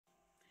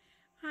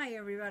Hi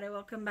everybody,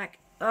 welcome back.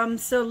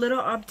 So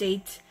little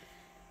update.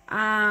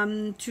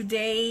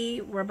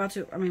 Today we're about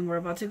to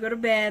go to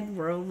bed.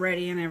 We're all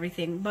ready and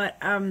everything. But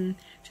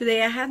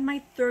today I had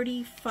my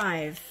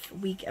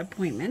 35-week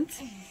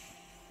appointment.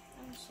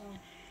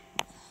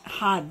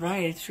 Hot,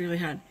 right? It's really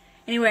hot.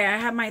 Anyway, I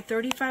had my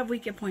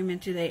 35-week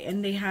appointment today,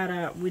 and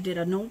we did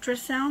an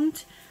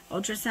ultrasound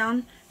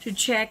to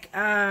check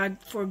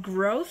for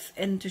growth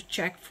and to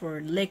check for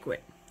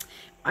liquid.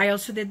 I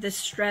also did the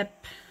strep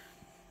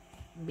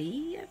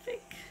B, I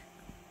think.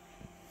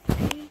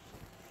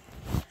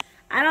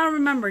 I don't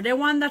remember. The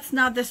one that's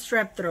not the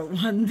strep throat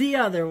one. The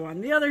other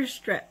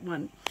strep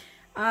one.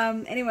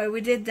 Anyway, we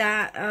did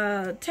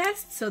that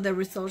test, so the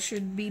results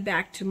should be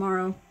back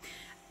tomorrow.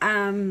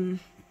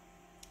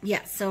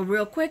 Yeah, so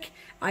real quick,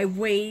 I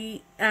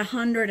weigh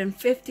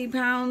 150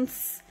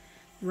 pounds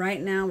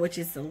right now, which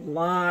is a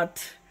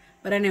lot.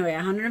 But anyway,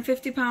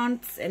 150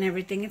 pounds and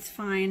everything is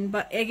fine.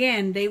 But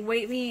again, they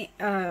weigh me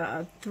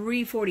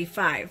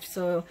 345.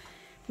 So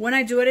when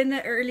I do it in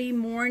the early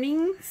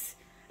mornings,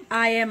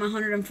 I am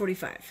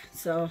 145.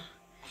 So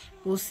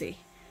we'll see.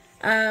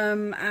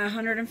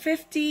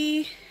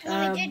 150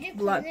 did you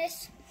blood. clean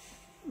this?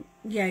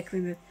 Yeah, I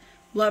cleaned it.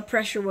 Blood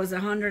pressure was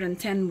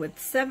 110 with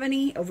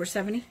 70 over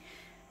 70,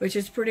 which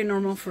is pretty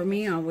normal for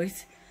me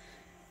always.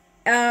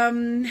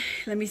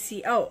 Let me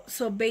see. Oh,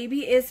 so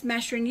baby is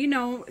measuring,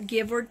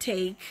 give or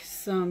take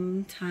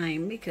some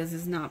time because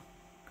it's not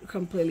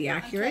completely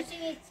accurate.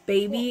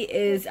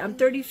 I'm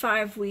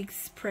 35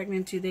 weeks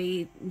pregnant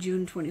today,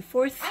 June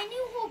 24th. I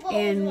knew who was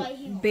and right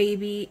here.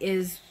 baby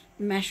is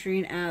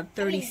measuring at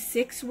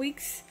 36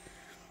 weeks.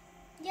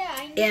 Yeah,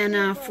 I knew.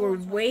 And for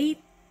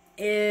weight,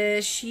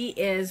 she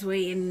is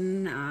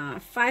weighing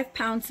 5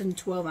 pounds and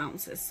 12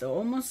 ounces, so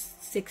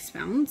almost 6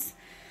 pounds.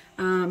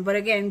 But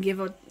again, give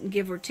or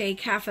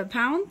take half a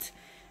pound,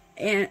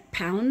 and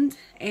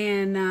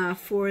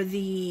for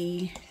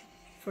the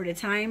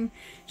time,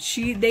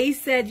 they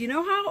said, you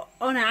know how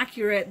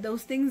inaccurate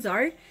those things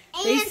are.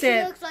 They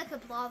said she looks like a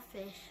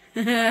blobfish.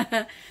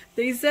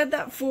 they said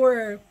that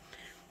for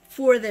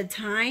the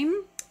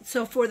time,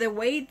 so for the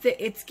weight,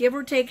 it's give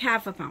or take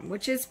half a pound,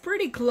 which is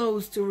pretty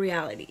close to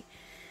reality.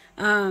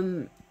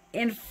 And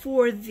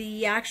for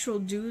the actual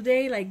due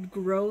day, like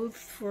growth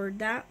for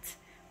that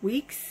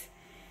weeks,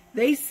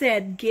 they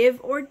said give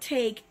or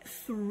take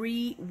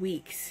 3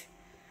 weeks.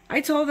 I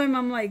told them,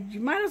 I'm like,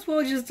 you might as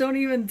well just don't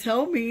even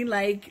tell me,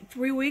 like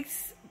 3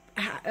 weeks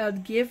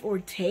give or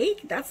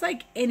take. That's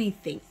like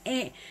anything.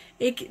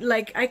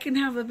 Like I can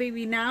have a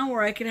baby now,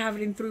 or I can have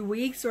it in 3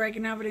 weeks, or I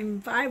can have it in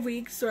 5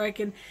 weeks, or I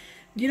can,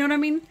 you know what I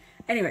mean?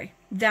 Anyway,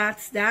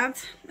 that's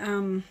that.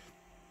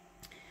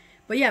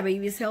 But yeah,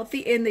 baby's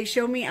healthy, and they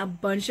showed me a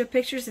bunch of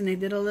pictures, and they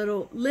did a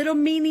little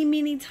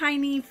mini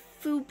tiny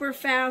super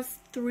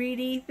fast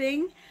 3D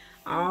thing.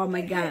 Oh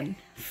my god,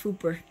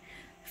 super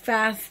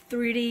fast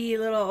 3D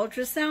little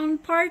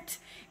ultrasound part,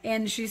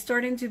 and she's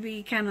starting to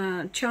be kind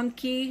of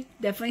chunky.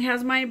 Definitely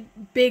has my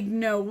big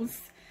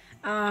nose.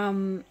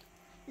 No,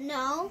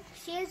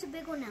 she has a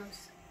bigger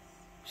nose.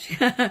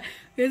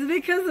 It's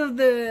because of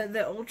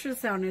the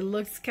ultrasound. It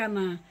looks kind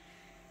of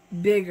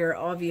bigger,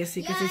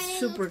 obviously, because it's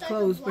super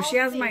close. But she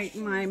has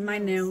my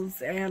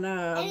nose and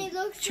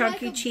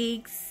chunky like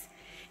cheeks.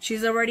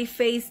 She's already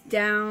face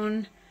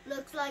down.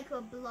 Looks like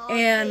a blobfish.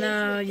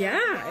 And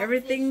yeah,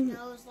 everything.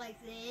 Nose like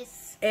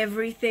this.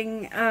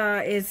 Everything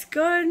is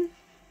good.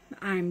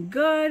 I'm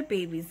good.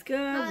 Baby's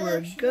good.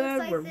 We're good.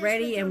 Like we're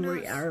ready, and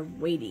we are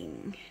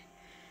waiting.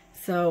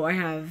 So I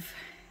have.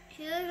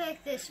 She looks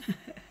like this.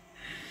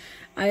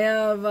 I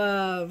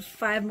have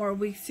 5 more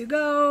weeks to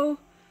go.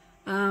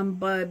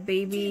 But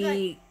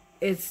baby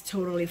is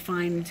totally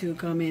fine to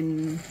come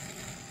in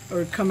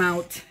or come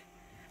out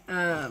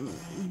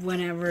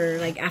whenever,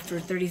 like after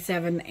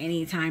 37,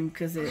 anytime,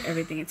 because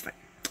everything is fine.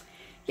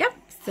 Yep,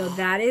 so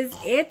that is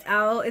it.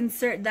 I'll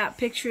insert that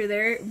picture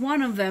there,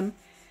 one of them,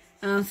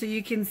 so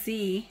you can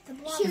see,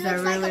 because I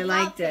really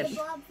liked it.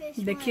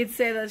 The kids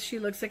say that she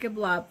looks like a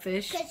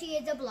blobfish. Because she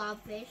is a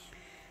blobfish.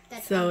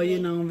 That's so,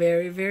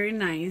 very, very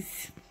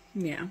nice.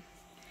 Yeah.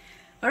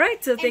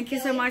 Alright, so thank you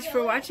so much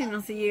for watching.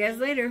 I'll see you guys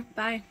later.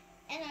 Bye.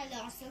 And I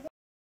lost